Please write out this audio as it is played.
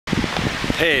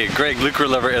Hey, Greg,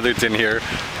 Lucralover Etherton here.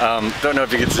 Don't know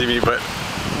if you can see me, but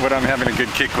what I'm having a good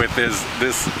kick with is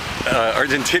this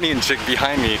Argentinian chick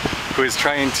behind me who is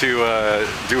trying to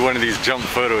do one of these jump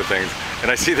photo things.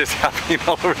 And I see this happening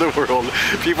all over the world.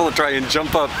 People try and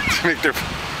jump up to make their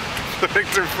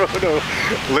photo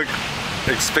look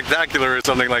spectacular or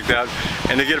something like that,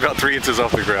 and they get about 3 inches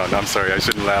off the ground. I'm sorry, I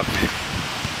shouldn't laugh,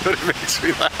 but it makes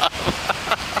me laugh.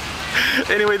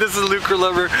 Anyway, this is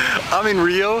Lucralover. I'm in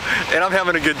Rio and I'm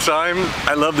having a good time.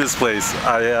 I love this place.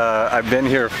 I've been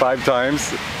here 5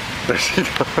 times. There she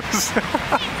goes.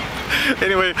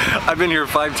 Anyway, I've been here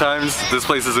 5 times. This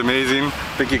place is amazing.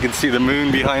 I think you can see the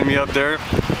moon behind me up there.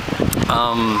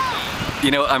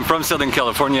 You know, I'm from Southern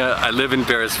California. I live in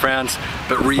Paris, France,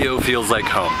 but Rio feels like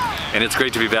home. And it's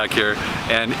great to be back here.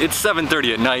 And it's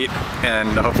 7:30 at night,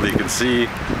 and hopefully you can see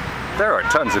there are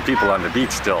tons of people on the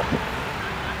beach still.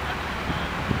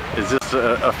 It's just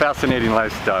a fascinating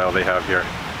lifestyle they have here.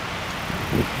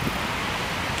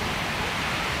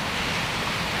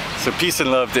 So peace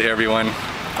and love to everyone.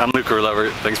 I'm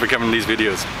Lucralover. Thanks for coming to these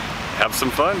videos. Have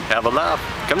some fun, have a laugh.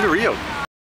 Come to Rio.